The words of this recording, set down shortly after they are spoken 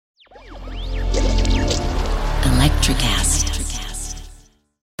Electrocast.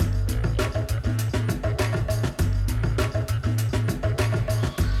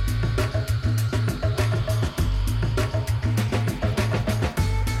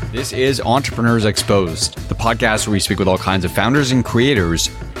 This is Entrepreneurs Exposed, the podcast where we speak with all kinds of founders and creators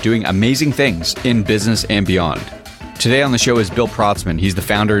doing amazing things in business and beyond. Today on the show is Bill Protzman. He's the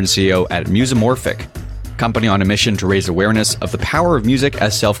founder and CEO at Musimorphic, a company on a mission to raise awareness of the power of music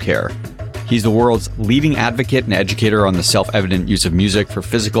as self-care. He's the world's leading advocate and educator on the self-evident use of music for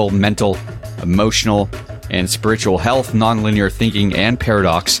physical, mental, emotional, and spiritual health, nonlinear thinking, and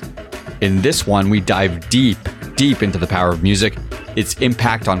paradox. In this one, we dive deep into the power of music, its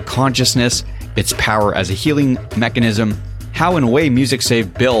impact on consciousness, its power as a healing mechanism, how in a way music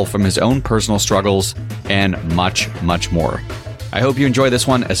saved Bill from his own personal struggles, and much, much more. I hope you enjoy this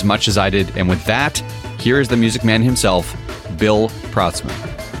one as much as I did. And with that, here is the music man himself, Bill Protzman.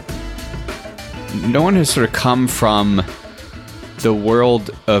 No one has sort of come from the world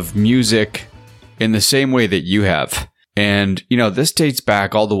of music in the same way that you have. And, you know, this dates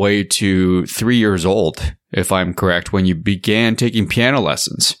back all the way to 3 years old, if I'm correct, when you began taking piano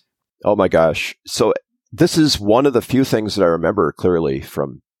lessons. Oh my gosh. So this is one of the few things that I remember clearly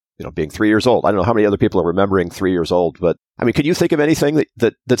from, being 3 years old. I don't know how many other people are remembering 3 years old, but I mean, can you think of anything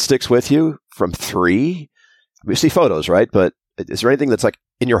that sticks with you from three? We see photos, right? But is there anything that's like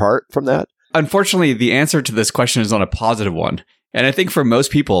in your heart from that? Unfortunately, the answer to this question is not a positive one. And I think for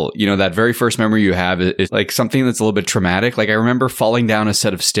most people, that very first memory you have is like something that's a little bit traumatic. Like I remember falling down a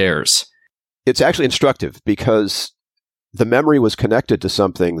set of stairs. It's actually instructive because the memory was connected to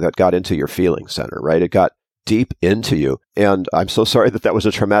something that got into your feeling center, right? It got deep into you. And I'm so sorry that was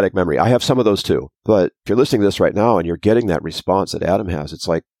a traumatic memory. I have some of those too. But if you're listening to this right now and you're getting that response that Adam has, it's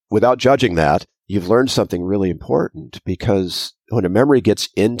like, without judging that, you've learned something really important, because when a memory gets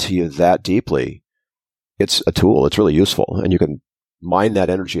into you that deeply, it's a tool. It's really useful, and you can mine that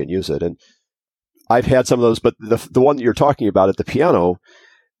energy and use it. And I've had some of those, but the one that you're talking about at the piano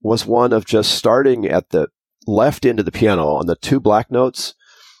was one of just starting at the left end of the piano on the two black notes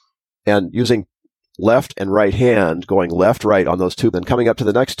and using left and right hand, going left, right on those two, then coming up to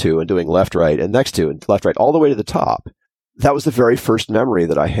the next two and doing left, right, and next two and left, right, all the way to the top. That was the very first memory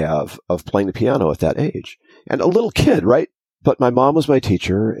that I have of playing the piano at that age. And a little kid, right? But my mom was my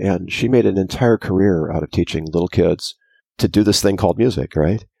teacher, and she made an entire career out of teaching little kids to do this thing called music,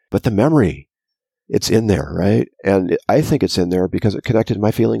 right? But the memory, it's in there, right? And I think it's in there because it connected to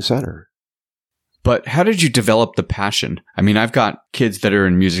my feeling center. But how did you develop the passion? I mean, I've got kids that are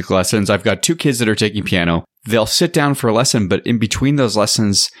in music lessons. I've got two kids that are taking piano. They'll sit down for a lesson, but in between those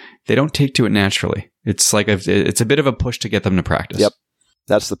lessons, they don't take to it naturally. It's like it's a bit of a push to get them to practice. Yep.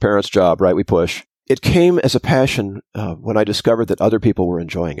 That's the parent's job, right? We push. It came as a passion when I discovered that other people were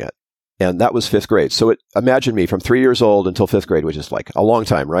enjoying it. And that was fifth grade. So imagine me from 3 years old until fifth grade, which is like a long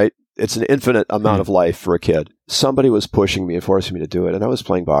time, right? It's an infinite amount of life for a kid. Somebody was pushing me and forcing me to do it. And I was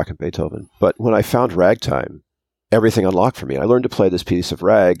playing Bach and Beethoven. But when I found ragtime, everything unlocked for me. I learned to play this piece of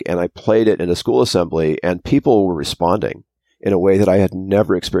rag, and I played it in a school assembly, and people were responding in a way that I had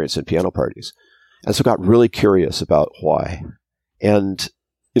never experienced in piano parties. And so I got really curious about why. And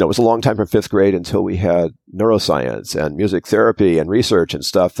it was a long time from fifth grade until we had neuroscience and music therapy and research and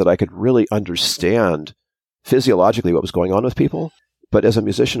stuff that I could really understand physiologically what was going on with people. But as a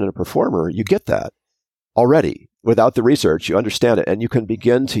musician and a performer, you get that already. Without the research, you understand it, and you can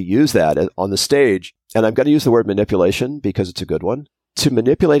begin to use that on the stage. And I'm going to use the word manipulation because it's a good one. To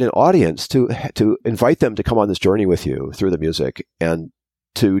manipulate an audience, to invite them to come on this journey with you through the music and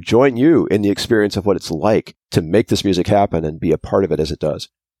to join you in the experience of what it's like to make this music happen and be a part of it as it does.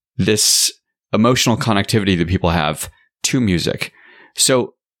 This emotional connectivity that people have to music.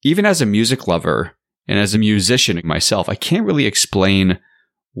 So even as a music lover and as a musician myself, I can't really explain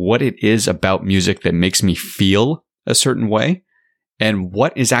what it is about music that makes me feel a certain way and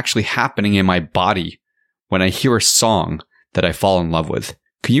what is actually happening in my body when I hear a song that I fall in love with.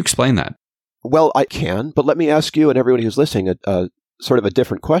 Can you explain that? Well, I can, but let me ask you and everybody who's listening sort of a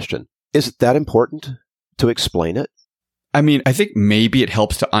different question. Is it that important to explain it? I mean, I think maybe it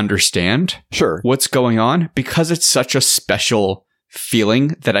helps to understand what's going on, because it's such a special feeling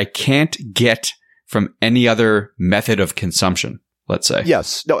that I can't get from any other method of consumption, let's say.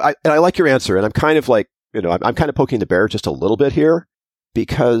 Yes. No, I like your answer. And I'm kind of like, I'm kind of poking the bear just a little bit here,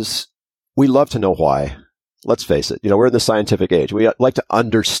 because we love to know why. Let's face it. We're in the scientific age. We like to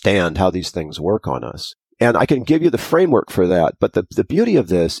understand how these things work on us. And I can give you the framework for that. But the beauty of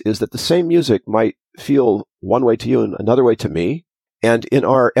this is that the same music might feel one way to you and another way to me. And in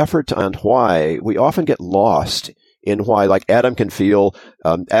our effort to understand why, we often get lost in why, like Adam can feel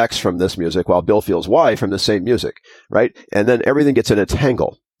X from this music while Bill feels Y from the same music, right? And then everything gets in a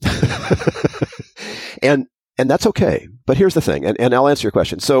tangle. And that's okay. But here's the thing, and I'll answer your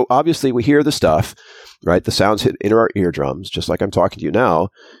question. So obviously we hear the stuff, right? The sounds hit into our eardrums, just like I'm talking to you now.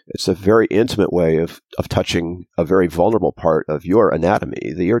 It's a very intimate way of touching a very vulnerable part of your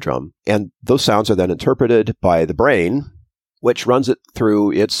anatomy, the eardrum. And those sounds are then interpreted by the brain, which runs it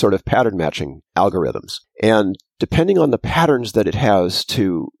through its sort of pattern matching algorithms. And depending on the patterns that it has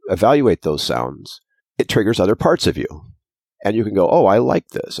to evaluate those sounds, it triggers other parts of you. And you can go, oh, I like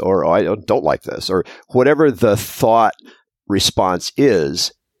this, or oh, I don't like this, or whatever the thought response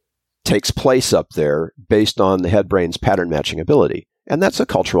is takes place up there based on the head brain's pattern matching ability. And that's a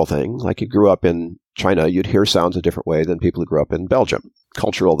cultural thing. Like you grew up in China, you'd hear sounds a different way than people who grew up in Belgium.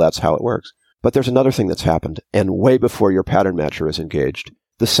 Cultural, that's how it works. But there's another thing that's happened. And way before your pattern matcher is engaged,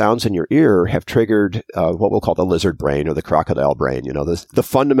 the sounds in your ear have triggered what we'll call the lizard brain or the crocodile brain. You know, the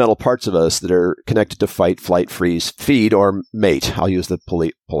fundamental parts of us that are connected to fight, flight, freeze, feed, or mate. I'll use the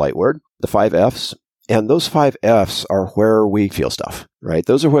polite word, the 5 Fs. And those 5 Fs are where we feel stuff, right?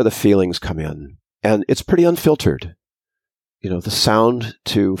 Those are where the feelings come in. And it's pretty unfiltered. You know, the sound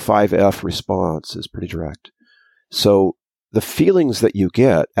to 5F response is pretty direct. So the feelings that you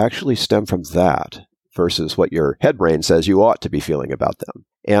get actually stem from that versus what your head brain says you ought to be feeling about them.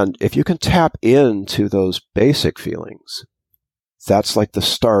 And if you can tap into those basic feelings, that's like the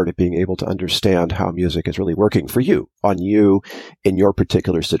start of being able to understand how music is really working for you, on you, in your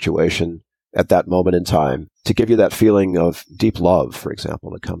particular situation at that moment in time, to give you that feeling of deep love, for example,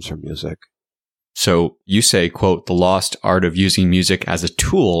 that comes from music. So you say, quote, the lost art of using music as a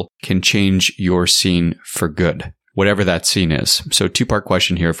tool can change your scene for good, whatever that scene is. So 2-part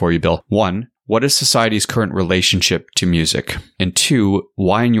question here for you, Bill. 1, what is society's current relationship to music? And 2,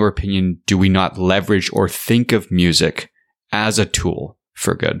 why, in your opinion, do we not leverage or think of music as a tool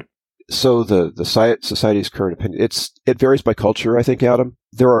for good? So the society's current opinion, it varies by culture, I think, Adam.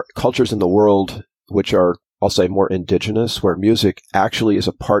 There are cultures in the world which are, I'll say, more indigenous, where music actually is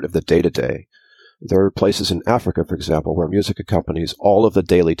a part of the day-to-day. There are places in Africa, for example, where music accompanies all of the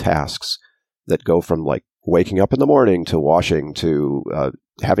daily tasks that go from like waking up in the morning to washing to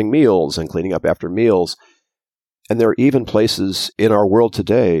having meals and cleaning up after meals. And there are even places in our world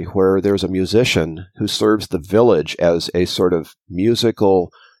today where there's a musician who serves the village as a sort of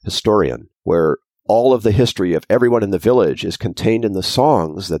musical historian, where all of the history of everyone in the village is contained in the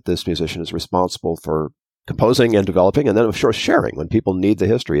songs that this musician is responsible for composing and developing, and then, of course, sharing. When people need the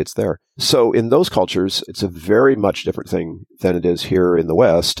history, it's there. So in those cultures, it's a very much different thing than it is here in the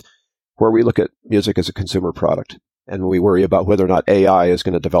West, where we look at music as a consumer product, and we worry about whether or not AI is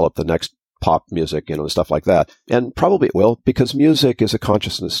going to develop the next pop music, stuff like that. And probably it will, because music is a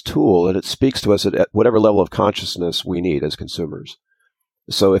consciousness tool, and it speaks to us at whatever level of consciousness we need as consumers.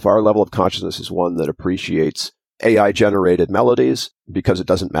 So if our level of consciousness is one that appreciates AI-generated melodies because it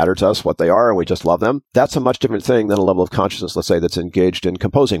doesn't matter to us what they are and we just love them, that's a much different thing than a level of consciousness, let's say, that's engaged in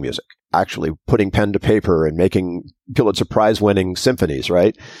composing music, actually putting pen to paper and making Pulitzer Prize-winning symphonies,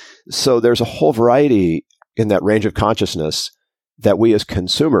 right? So there's a whole variety in that range of consciousness that we as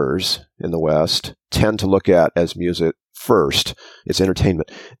consumers in the West tend to look at as music first. It's entertainment.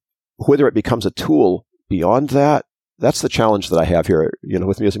 Whether it becomes a tool beyond that, that's the challenge that I have here,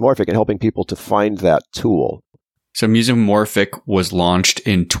 with Musimorphic and helping people to find that tool. So Musimorphic was launched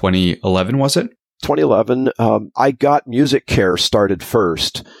in 2011, was it? 2011. I got music care started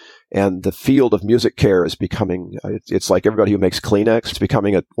first, and the field of music care is becoming, it's like everybody who makes Kleenex. It's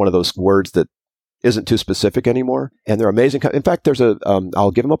becoming one of those words that isn't too specific anymore. And they're amazing. In fact, there's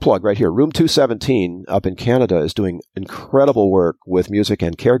I'll give them a plug right here. Room 217 up in Canada is doing incredible work with music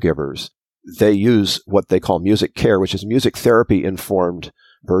and caregivers. They use what they call music care, which is music therapy informed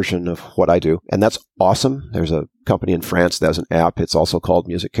version of what I do. And that's awesome. There's a company in France that has an app. It's also called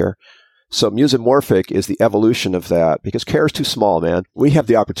Music Care. So Musimorphic is the evolution of that, because care is too small, man. We have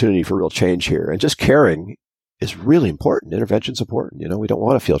the opportunity for real change here. And just caring is really important. Intervention's important. We don't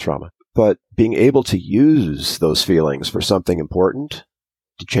want to feel trauma. But being able to use those feelings for something important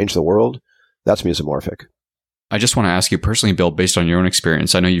to change the world, that's Musimorphic. I just want to ask you personally, Bill, based on your own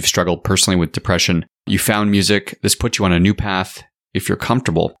experience, I know you've struggled personally with depression. You found music. This put you on a new path. If you're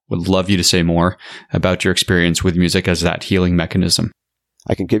comfortable, would love you to say more about your experience with music as that healing mechanism.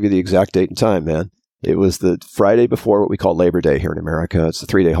 I can give you the exact date and time, man. It was the Friday before what we call Labor Day here in America. It's a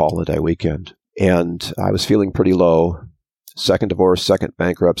 3-day holiday weekend. And I was feeling pretty low. Second divorce, second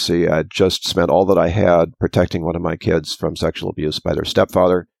bankruptcy. I just spent all that I had protecting one of my kids from sexual abuse by their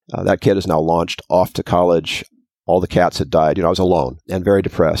stepfather. That kid is now launched off to college. All the cats had died. I was alone and very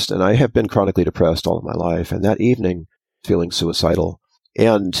depressed. And I have been chronically depressed all of my life. And that evening, feeling suicidal.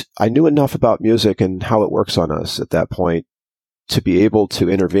 And I knew enough about music and how it works on us at that point to be able to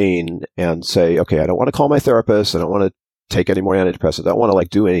intervene and say, okay, I don't want to call my therapist. I don't want to take any more antidepressants. I don't want to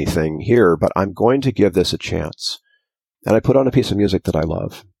do anything here, but I'm going to give this a chance. And I put on a piece of music that I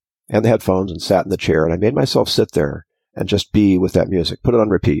love and the headphones and sat in the chair. And I made myself sit there and just be with that music. Put it on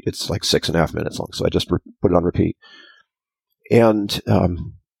repeat. It's like 6.5 minutes long. So I just put it on repeat. And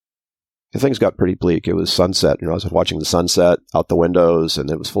things got pretty bleak. It was sunset. I was watching the sunset out the windows, and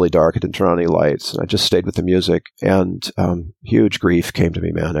it was fully dark. I didn't turn on any lights. And I just stayed with the music. And huge grief came to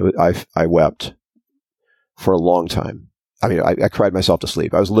me, man. I wept for a long time. I mean, I cried myself to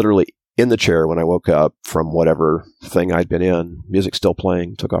sleep. I was literally in the chair when I woke up from whatever thing I'd been in. Music still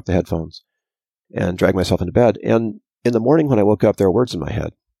playing. Took off the headphones and dragged myself into bed. And in the morning when I woke up, there were words in my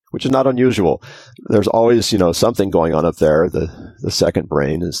head, which is not unusual. There's always, something going on up there. The second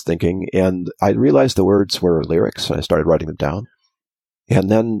brain is thinking. And I realized the words were lyrics, and I started writing them down. And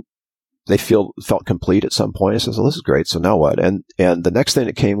then they felt complete at some point. I said, well, this is great. So now what? And the next thing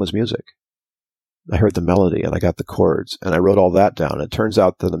that came was music. I heard the melody, and I got the chords, and I wrote all that down. It turns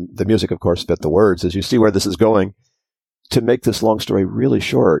out that the music, of course, fit the words. As you see where this is going, to make this long story really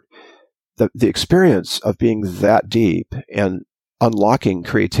short, the experience of being that deep and unlocking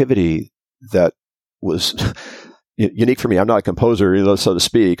creativity that was unique for me. I'm not a composer, so to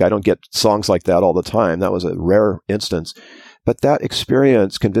speak. I don't get songs like that all the time. That was a rare instance. But that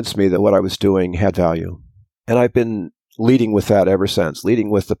experience convinced me that what I was doing had value. And I've been leading with that ever since, leading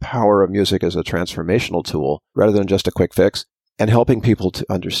with the power of music as a transformational tool rather than just a quick fix, and helping people to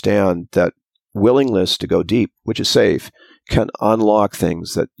understand that willingness to go deep, which is safe, can unlock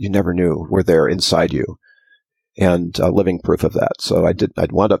things that you never knew were there inside you. And living proof of that. So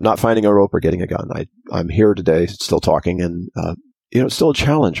I'd wound up not finding a rope or getting a gun. I'm here today still talking, and it's still a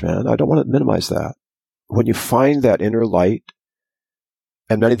challenge, man. I don't want to minimize that. When you find that inner light,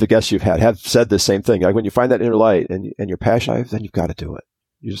 and many of the guests you've had have said the same thing. When you find that inner light and you're passionate, then you've got to do it.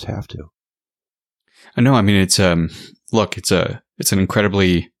 You just have to. I know. I mean, it's it's an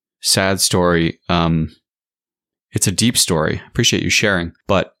incredibly sad story. It's a deep story. I appreciate you sharing,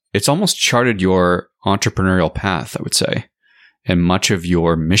 but it's almost charted your entrepreneurial path, I would say, and much of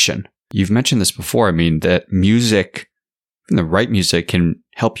your mission. You've mentioned this before. I mean, that music, the right music, can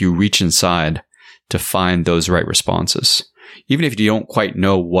help you reach inside to find those right responses, even if you don't quite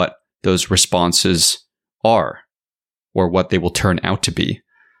know what those responses are or what they will turn out to be.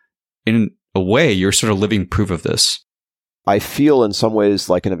 In a way, you're sort of living proof of this. I feel in some ways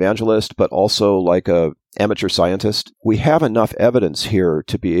like an evangelist, but also like a amateur scientist. We have enough evidence here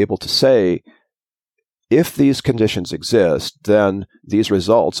to be able to say, if these conditions exist, then these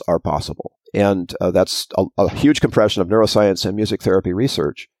results are possible. And that's a huge compression of neuroscience and music therapy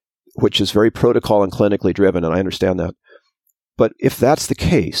research, which is very protocol and clinically driven, and I understand that. But if that's the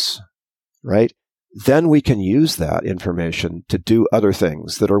case, right, then we can use that information to do other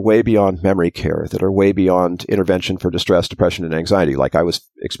things that are way beyond memory care, that are way beyond intervention for distress, depression, and anxiety, like I was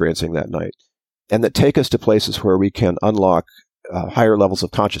experiencing that night, and that take us to places where we can unlock higher levels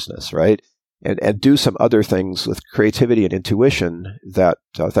of consciousness, right? And do some other things with creativity and intuition that,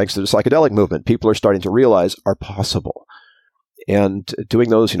 thanks to the psychedelic movement, people are starting to realize are possible. And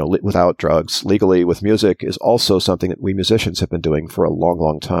doing those, without drugs, legally with music, is also something that we musicians have been doing for a long,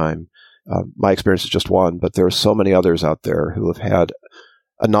 long time. My experience is just one, but there are so many others out there who have had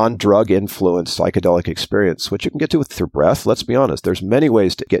a non-drug influenced psychedelic experience, which you can get to through breath. Let's be honest. There's many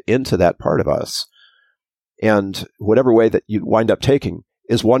ways to get into that part of us. And whatever way that you wind up taking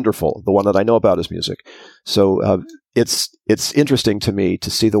is wonderful. The one that I know about is music. So it's interesting to me to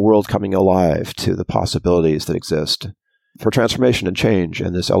see the world coming alive to the possibilities that exist for transformation and change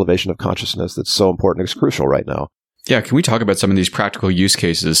and this elevation of consciousness that's so important. It's crucial right now. Yeah. Can we talk about some of these practical use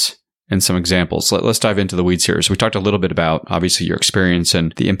cases and some examples? Let's dive into the weeds here. So we talked a little bit about, obviously, your experience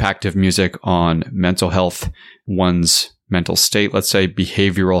and the impact of music on mental health, one's mental state, let's say,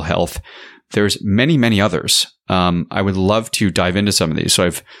 behavioral health. There's many, many others. I would love to dive into some of these. So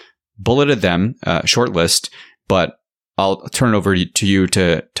I've bulleted them, short list, but I'll turn it over to you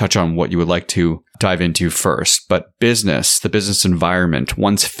to touch on what you would like to dive into first. But business, the business environment,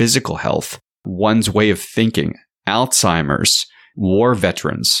 one's physical health, one's way of thinking, Alzheimer's, war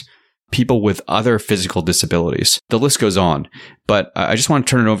veterans, people with other physical disabilities. The list goes on. But I just want to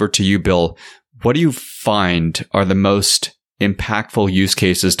turn it over to you, Bill. What do you find are the most impactful use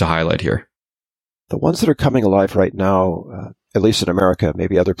cases to highlight here? The ones that are coming alive right now, at least in America,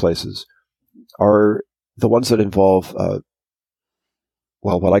 maybe other places, are the ones that involve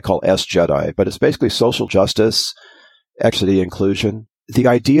what I call S-Jedi, but it's basically social justice, equity, inclusion. The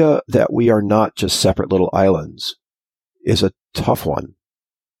idea that we are not just separate little islands is a tough one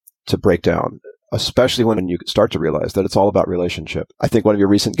to break down, especially when you start to realize that it's all about relationship. I think one of your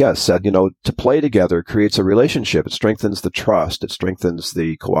recent guests said, to play together creates a relationship. It strengthens the trust. It strengthens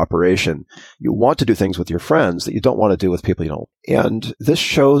the cooperation. You want to do things with your friends that you don't want to do with people you don't. And this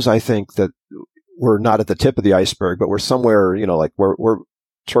shows, I think, that we're not at the tip of the iceberg, but we're somewhere, we're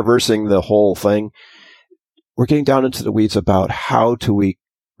traversing the whole thing. We're getting down into the weeds about how do we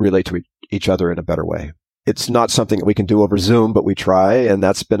relate to each other in a better way. It's not something that we can do over Zoom, but we try, and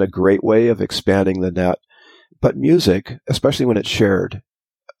that's been a great way of expanding the net. But music, especially when it's shared,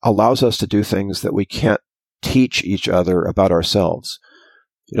 allows us to do things that we can't teach each other about ourselves.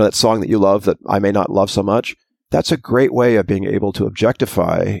 That song that you love that I may not love so much, that's a great way of being able to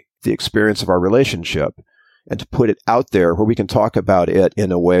objectify the experience of our relationship and to put it out there where we can talk about it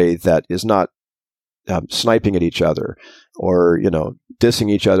in a way that is not sniping at each other or,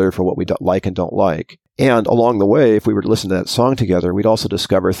 dissing each other for what we don't like and don't like. And along the way, if we were to listen to that song together, we'd also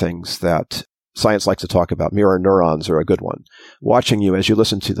discover things that science likes to talk about. Mirror neurons are a good one. Watching you as you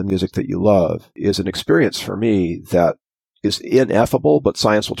listen to the music that you love is an experience for me that is ineffable, but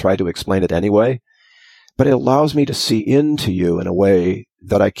science will try to explain it anyway. But it allows me to see into you in a way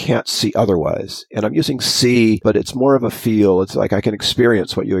that I can't see otherwise. And I'm using see, but it's more of a feel. It's like I can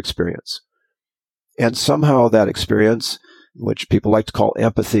experience what you experience. And somehow that experience, which people like to call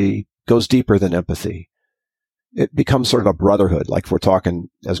empathy, goes deeper than empathy. It becomes sort of a brotherhood, like we're talking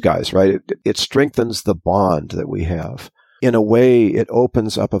as guys, right? It strengthens the bond that we have. In a way, it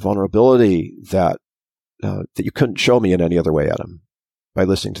opens up a vulnerability that you couldn't show me in any other way, Adam, by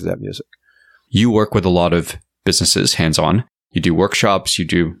listening to that music. You work with a lot of businesses hands-on. You do workshops, you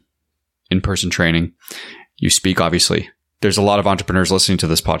do in-person training, you speak, obviously. There's a lot of entrepreneurs listening to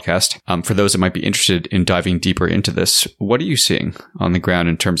this podcast. For those that might be interested in diving deeper into this, what are you seeing on the ground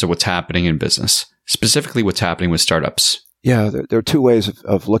in terms of what's happening in business, specifically what's happening with startups? Yeah, there are two ways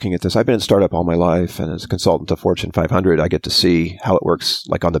of looking at this. I've been in startup all my life, and as a consultant to Fortune 500, I get to see how it works,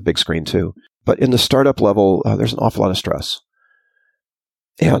 like on the big screen too. But in the startup level, there's an awful lot of stress.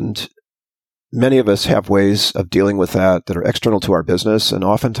 And many of us have ways of dealing with that are external to our business, and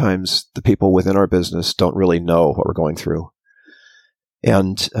oftentimes the people within our business don't really know what we're going through.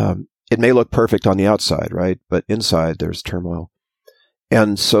 And it may look perfect on the outside, right? But inside, there's turmoil.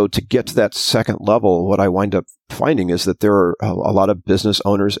 And so to get to that second level, what I wind up finding is that there are a lot of business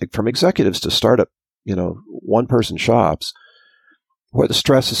owners, from executives to startup, one-person shops, where the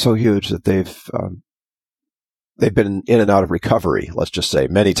stress is so huge that they've been in and out of recovery, let's just say,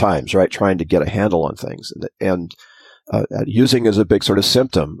 many times, right? Trying to get a handle on things. And using as a big sort of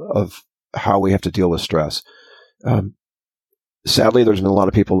symptom of how we have to deal with stress. Sadly, there's been a lot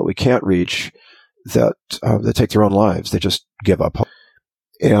of people that we can't reach that take their own lives. They just give up.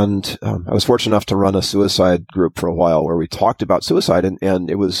 And I was fortunate enough to run a suicide group for a while where we talked about suicide, and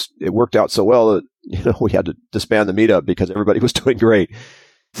it worked out so well that we had to disband the meetup because everybody was doing great.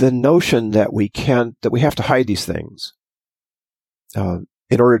 The notion that we have to hide these things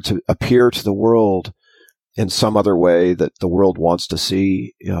in order to appear to the world in some other way that the world wants to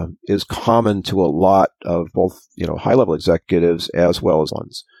see is common to a lot of both high-level executives as well as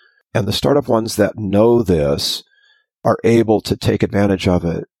ones. And the startup ones that know this are able to take advantage of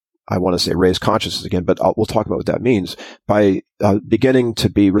it. I want to say raise consciousness again, but we'll talk about what that means by beginning to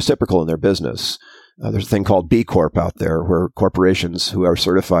be reciprocal in their business. There's a thing called B Corp out there where corporations who are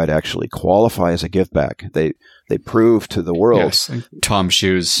certified actually qualify as a give back. They prove to the world. Yes, like Tom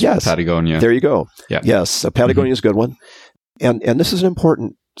Shoes, yes, Patagonia. There you go. Yeah. Yes, so Patagonia is a good one. And this is an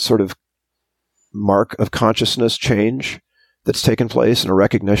important sort of mark of consciousness change that's taken place and a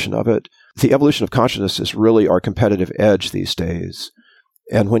recognition of it. The evolution of consciousness is really our competitive edge these days.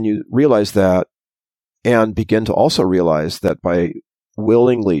 And when you realize that and begin to also realize that by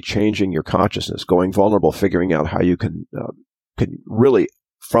willingly changing your consciousness, going vulnerable, figuring out how you can really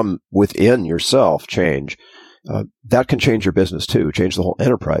from within yourself change, that can change your business too, change the whole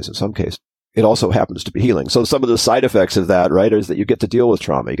enterprise in some case. It also happens to be healing. So some of the side effects of that, right, is that you get to deal with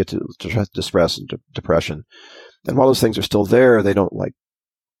trauma, you get to distress and depression. And while those things are still there, they don't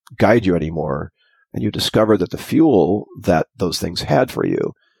guide you anymore. And you discover that the fuel that those things had for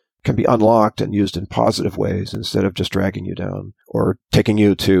you can be unlocked and used in positive ways instead of just dragging you down or taking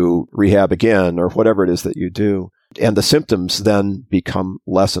you to rehab again or whatever it is that you do. And the symptoms then become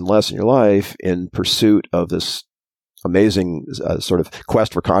less and less in your life in pursuit of this amazing sort of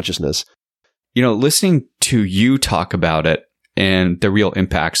quest for consciousness. Listening to you talk about it, and the real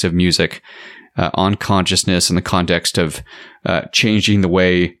impacts of music on consciousness in the context of changing the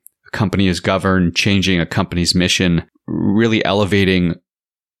way a company is governed, changing a company's mission, really elevating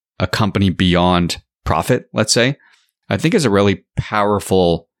a company beyond profit, let's say, I think is a really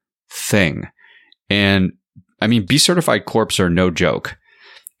powerful thing. And I mean, B certified corps are no joke.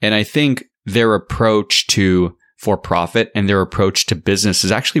 And I think their approach to for profit and their approach to business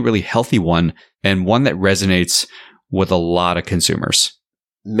is actually a really healthy one, and one that resonates with a lot of consumers.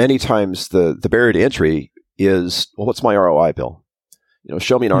 Many times the barrier to entry is, well, what's my ROI, Bill?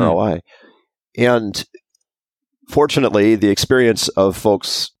 Show me an ROI. And fortunately, the experience of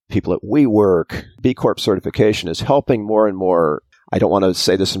people at WeWork, B Corp certification is helping more and more. I don't want to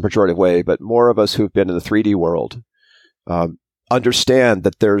say this in a pejorative way, but more of us who've been in the 3D world understand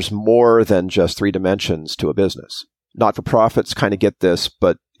that there's more than just three dimensions to a business. Not-for-profits kind of get this,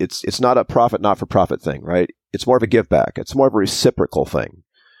 but it's not a profit, not-for-profit thing, right? It's more of a give back. It's more of a reciprocal thing.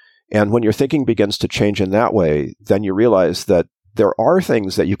 And when your thinking begins to change in that way, then you realize that there are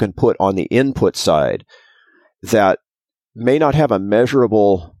things that you can put on the input side that may not have a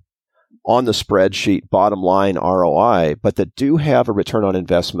measurable on the spreadsheet bottom line ROI, but that do have a return on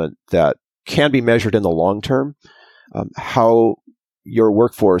investment that can be measured in the long term. How your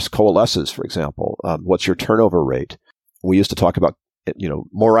workforce coalesces, for example. What's your turnover rate? We used to talk about,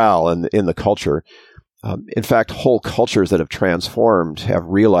 morale in the culture. In fact, whole cultures that have transformed have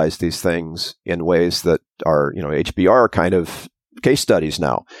realized these things in ways that are, HBR kind of case studies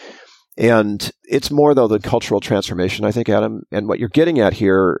now. And it's more, though, than cultural transformation, I think, Adam. And what you're getting at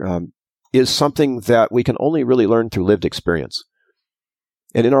here is something that we can only really learn through lived experience.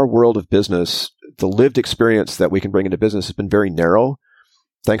 And in our world of business, the lived experience that we can bring into business has been very narrow.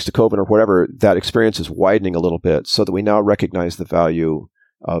 Thanks to COVID or whatever, that experience is widening a little bit so that we now recognize the value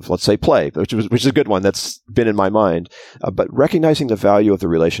of, let's say, play, which is a good one that's been in my mind, but recognizing the value of the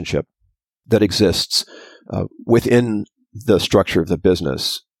relationship that exists within the structure of the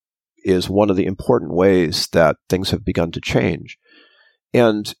business is one of the important ways that things have begun to change.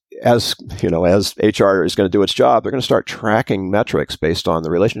 And as HR is going to do its job, they're going to start tracking metrics based on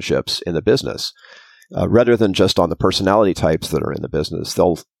the relationships in the business, rather than just on the personality types that are in the business.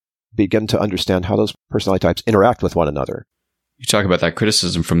 They'll begin to understand how those personality types interact with one another. You talk about that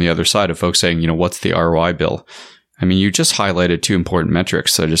criticism from the other side of folks saying, what's the ROI, Bill? I mean, you just highlighted two important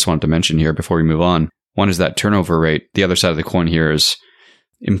metrics that I just wanted to mention here before we move on. One is that turnover rate. The other side of the coin here is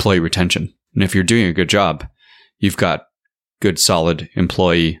employee retention. And if you're doing a good job, you've got good, solid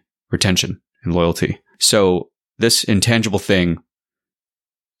employee retention and loyalty. So this intangible thing,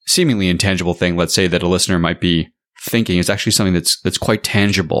 seemingly intangible thing, let's say that a listener might be thinking, is actually something that's quite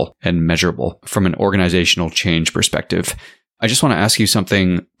tangible and measurable from an organizational change perspective. I just want to ask you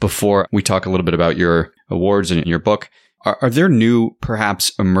something before we talk a little bit about your awards and your book. Are there new,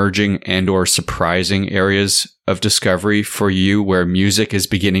 perhaps emerging and or surprising areas of discovery for you where music is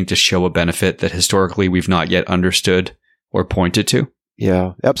beginning to show a benefit that historically we've not yet understood or pointed to?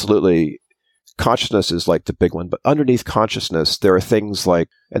 Yeah, absolutely. Consciousness is like the big one, but underneath consciousness, there are things like,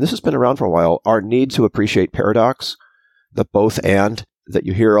 and this has been around for a while, our need to appreciate paradox, the both and that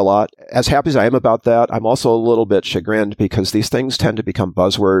you hear a lot. As happy as I am about that, I'm also a little bit chagrined because these things tend to become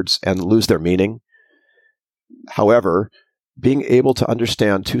buzzwords and lose their meaning. However, being able to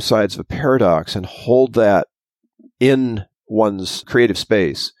understand two sides of a paradox and hold that in one's creative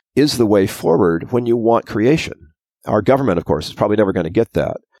space is the way forward when you want creation. Our government, of course, is probably never going to get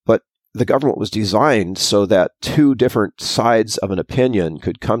that. But the government was designed so that two different sides of an opinion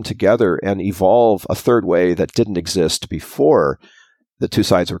could come together and evolve a third way that didn't exist before the two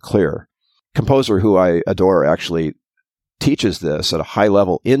sides were clear. A composer who I adore actually teaches this at a high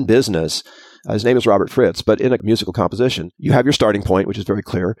level in business. His name is Robert Fritz, but in a musical composition, you have your starting point, which is very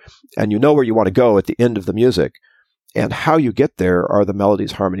clear, and you know where you want to go at the end of the music. And how you get there are the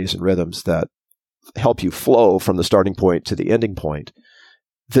melodies, harmonies, and rhythms that help you flow from the starting point to the ending point.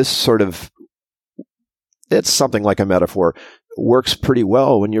 This sort of, it's something like a metaphor, works pretty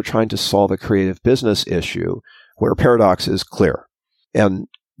well when you're trying to solve a creative business issue where paradox is clear. And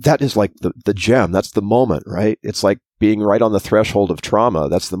that is like the gem. That's the moment, right? It's like being right on the threshold of trauma.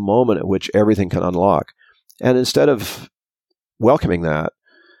 That's the moment at which everything can unlock. And instead of welcoming that,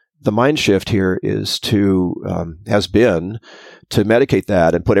 the mind shift here has been to medicate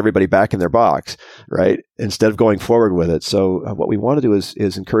that and put everybody back in their box, right? Instead of going forward with it. So what we want to do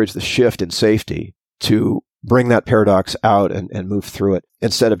is encourage the shift in safety to bring that paradox out and move through it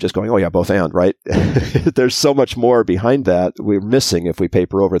instead of just going, oh yeah, both and, right? There's so much more behind that we're missing if we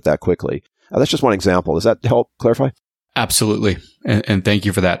paper over it that quickly. That's just one example. Does that help clarify? Absolutely. And thank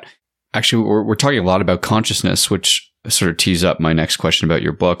you for that. Actually, we're talking a lot about consciousness, which sort of tease up my next question about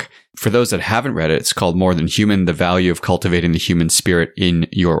your book. For those that haven't read it, it's called More Than Human, The Value of Cultivating the Human Spirit in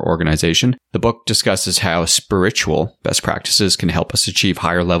Your Organization. The book discusses how spiritual best practices can help us achieve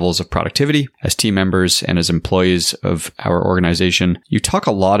higher levels of productivity as team members and as employees of our organization. You talk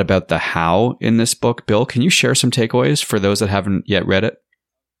a lot about the how in this book, Bill. Can you share some takeaways for those that haven't yet read it?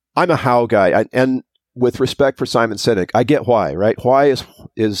 I'm a how guy. And with respect for Simon Sinek, I get why, right? Why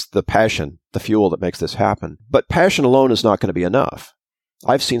is the passion, the fuel that makes this happen. But passion alone is not going to be enough.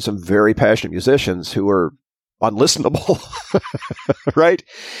 I've seen some very passionate musicians who are unlistenable, right?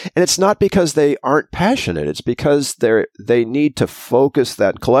 And it's not because they aren't passionate. It's because they need to focus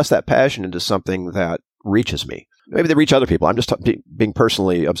that, coalesce that passion into something that reaches me. Maybe they reach other people. I'm just being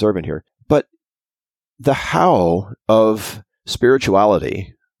personally observant here. But the how of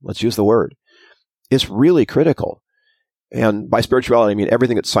spirituality, let's use the word, is really critical. And by spirituality, I mean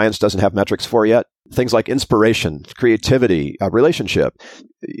everything that science doesn't have metrics for yet. Things like inspiration, creativity, relationship.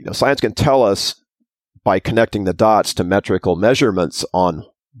 Science can tell us by connecting the dots to metrical measurements on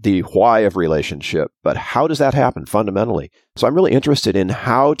the why of relationship. But how does that happen fundamentally? So I'm really interested in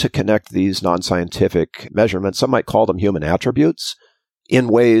how to connect these non-scientific measurements, some might call them human attributes, in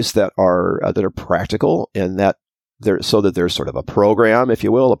ways that are practical and that so that there's sort of a program, if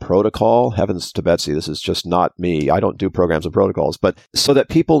you will, a protocol. Heavens to Betsy, this is just not me. I don't do programs and protocols, but so that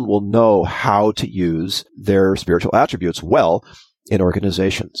people will know how to use their spiritual attributes well in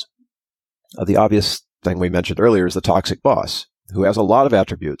organizations. The obvious thing we mentioned earlier is the toxic boss, who has a lot of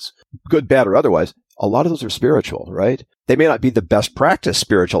attributes, good, bad, or otherwise. A lot of those are spiritual, right? They may not be the best practice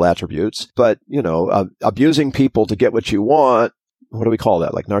spiritual attributes, but, abusing people to get what you want, what do we call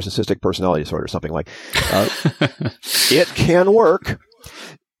that? Like narcissistic personality disorder or something like. It can work,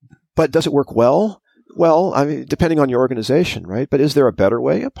 but does it work well? Well, I mean, depending on your organization, right? But is there a better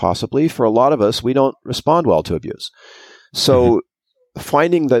way? Possibly. For a lot of us, we don't respond well to abuse. So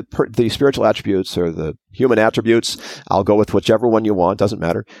finding the spiritual attributes or the human attributes, I'll go with whichever one you want, doesn't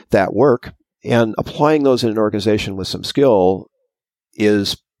matter, that work, and applying those in an organization with some skill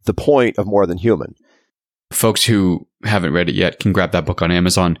is the point of More Than Human. Folks who haven't read it yet can grab that book on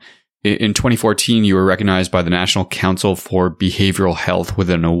Amazon. In 2014, you were recognized by the National Council for Behavioral Health with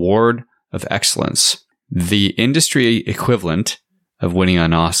an award of excellence, the industry equivalent of winning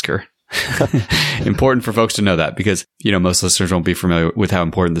an Oscar. Important for folks to know that because, most listeners won't be familiar with how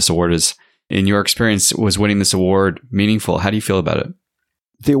important this award is. In your experience, was winning this award meaningful? How do you feel about it?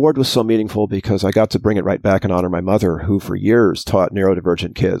 The award was so meaningful because I got to bring it right back and honor my mother, who for years taught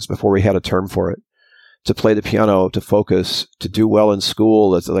neurodivergent kids before we had a term for it. To play the piano, to focus, to do well in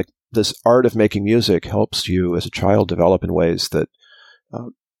school. It's like this art of making music helps you as a child develop in ways that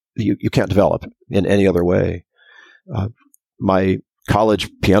you can't develop in any other way. My college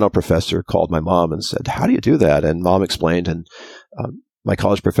piano professor called my mom and said, "How do you do that?" And mom explained, and my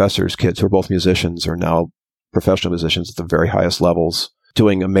college professor's kids, who are both musicians, are now professional musicians at the very highest levels,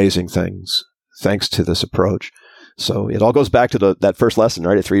 doing amazing things thanks to this approach. So it all goes back to that first lesson,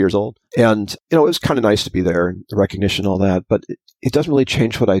 right, at 3 years old. And, it was kind of nice to be there and the recognition and all that, but it doesn't really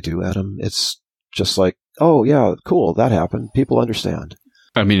change what I do, Adam. It's just like, oh, yeah, cool, that happened. People understand.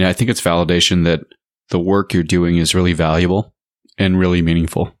 I mean, I think it's validation that the work you're doing is really valuable and really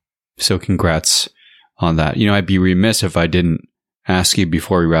meaningful. So congrats on that. I'd be remiss if I didn't ask you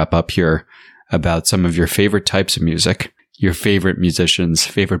before we wrap up here about some of your favorite types of music, your favorite musicians,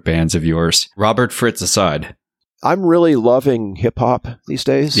 favorite bands of yours. Robert Fritz aside. I'm really loving hip hop these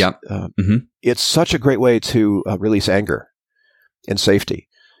days. Yeah. It's such a great way to release anger and safety.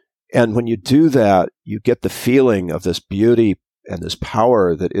 And when you do that, you get the feeling of this beauty and this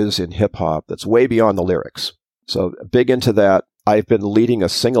power that is in hip hop that's way beyond the lyrics. So big into that. I've been leading a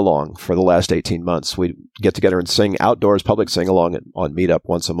sing-along for the last 18 months. We get together and sing outdoors, public sing-along on Meetup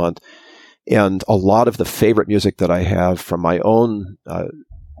once a month. And a lot of the favorite music that I have from my own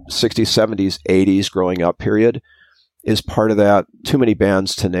 60s, 70s, 80s growing up period is part of that. Too many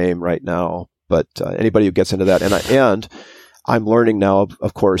bands to name right now, but anybody who gets into that. And I'm learning now,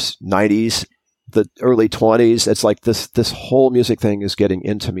 of course, 90s, the early 20s. It's like this whole music thing is getting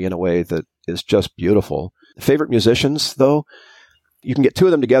into me in a way that is just beautiful. Favorite musicians, though, you can get two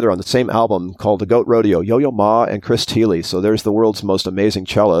of them together on the same album called The Goat Rodeo, Yo-Yo Ma and Chris Thile. So there's the world's most amazing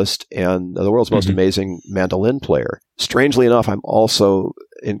cellist and the world's most amazing mandolin player. Strangely enough, I'm also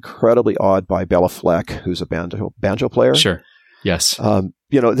incredibly awed by Bela Fleck, who's a banjo player. Sure. Yes. I'm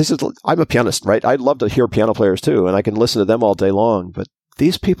a pianist, right? I'd love to hear piano players too, and I can listen to them all day long. But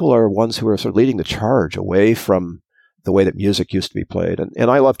these people are ones who are sort of leading the charge away from the way that music used to be played.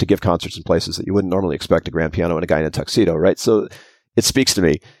 And I love to give concerts in places that you wouldn't normally expect a grand piano and a guy in a tuxedo, right? So it speaks to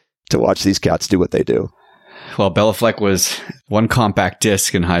me to watch these cats do what they do. Well, Bella Fleck was one compact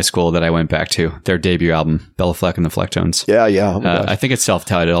disc in high school that I went back to, their debut album, Bella Fleck and the Flecktones. Yeah. Oh my gosh. I think it's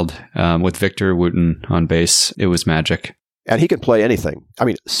self-titled with Victor Wooten on bass. It was magic. And he can play anything. I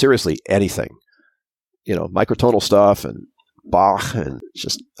mean, seriously, anything. Microtonal stuff and Bach, and it's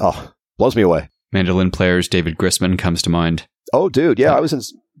just, blows me away. Mandolin players, David Grisman comes to mind. Oh, dude. Yeah, I was in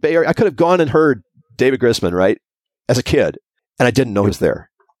Bay Area. I could have gone and heard David Grisman, right, as a kid, and I didn't know he was there.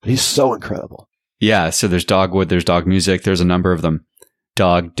 He's so incredible. Yeah, so there's Dogwood, there's Dog Music, there's a number of them.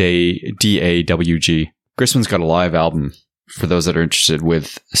 Dog Day, DAWG. Grisman's got a live album, for those that are interested,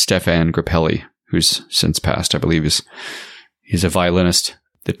 with Stefan Grappelli, who's since passed, I believe. He's a violinist.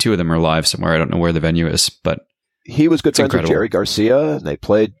 The two of them are live somewhere. I don't know where the venue is, but he was good friends with Jerry Garcia, and they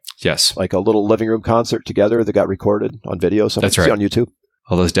played like a little living room concert together that got recorded on video. So that's right. On YouTube.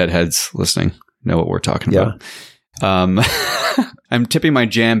 All those deadheads listening know what we're talking about. I'm tipping my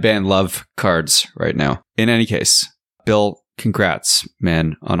jam band love cards right now. In any case, Bill, congrats,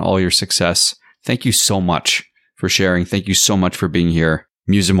 man, on all your success. Thank you so much for sharing. Thank you so much for being here.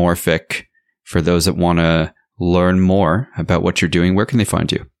 Musimorphic, for those that want to learn more about what you're doing, where can they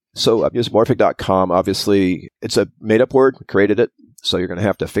find you? So musimorphic.com, obviously, it's a made-up word. We created it, so you're going to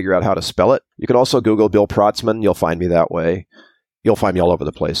have to figure out how to spell it. You can also Google Bill Protzman. You'll find me that way. You'll find me all over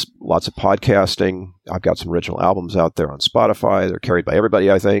the place. Lots of podcasting. I've got some original albums out there on Spotify. They're carried by everybody,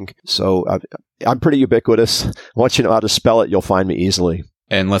 I think. So I'm pretty ubiquitous. Once you know how to spell it, you'll find me easily.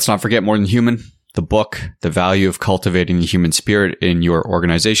 And let's not forget More Than Human, the book, The Value of Cultivating the Human Spirit in Your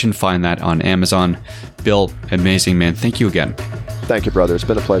Organization. Find that on Amazon. Bill, amazing, man. Thank you again. Thank you, brother. It's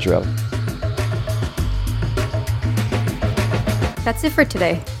been a pleasure, Adam. That's it for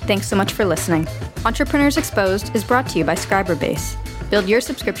today. Thanks so much for listening. Entrepreneurs Exposed is brought to you by Scriberbase. Build your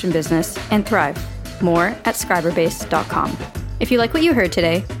subscription business and thrive. More at scriberbase.com. If you like what you heard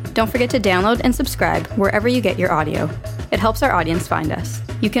today, don't forget to download and subscribe wherever you get your audio. It helps our audience find us.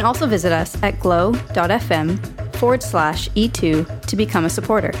 You can also visit us at glow.fm/E2 to become a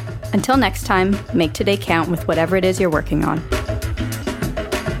supporter. Until next time, make today count with whatever it is you're working on.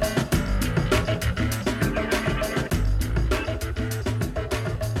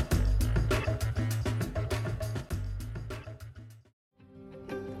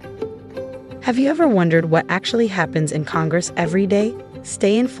 Have you ever wondered what actually happens in Congress every day?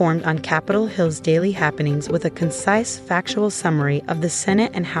 Stay informed on Capitol Hill's daily happenings with a concise, factual summary of the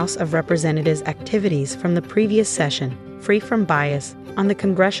Senate and House of Representatives' activities from the previous session, free from bias, on the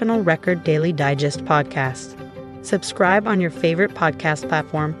Congressional Record Daily Digest podcast. Subscribe on your favorite podcast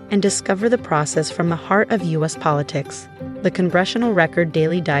platform and discover the process from the heart of U.S. politics. The Congressional Record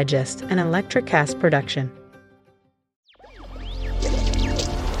Daily Digest, an Electricast production.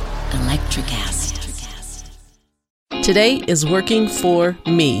 Electricast. Today is working for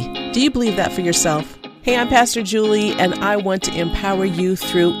me. Do you believe that for yourself? Hey, I'm Pastor Julie, and I want to empower you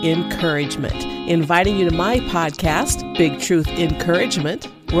through encouragement. Inviting you to my podcast, Big Truth Encouragement,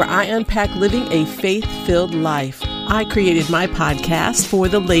 where I unpack living a faith-filled life. I created my podcast for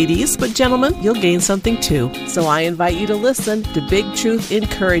the ladies, but gentlemen, you'll gain something too. So I invite you to listen to Big Truth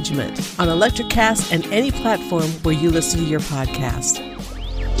Encouragement on Electricast and any platform where you listen to your podcast.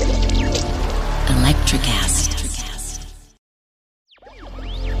 Electricast.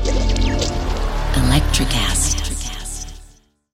 Electricast.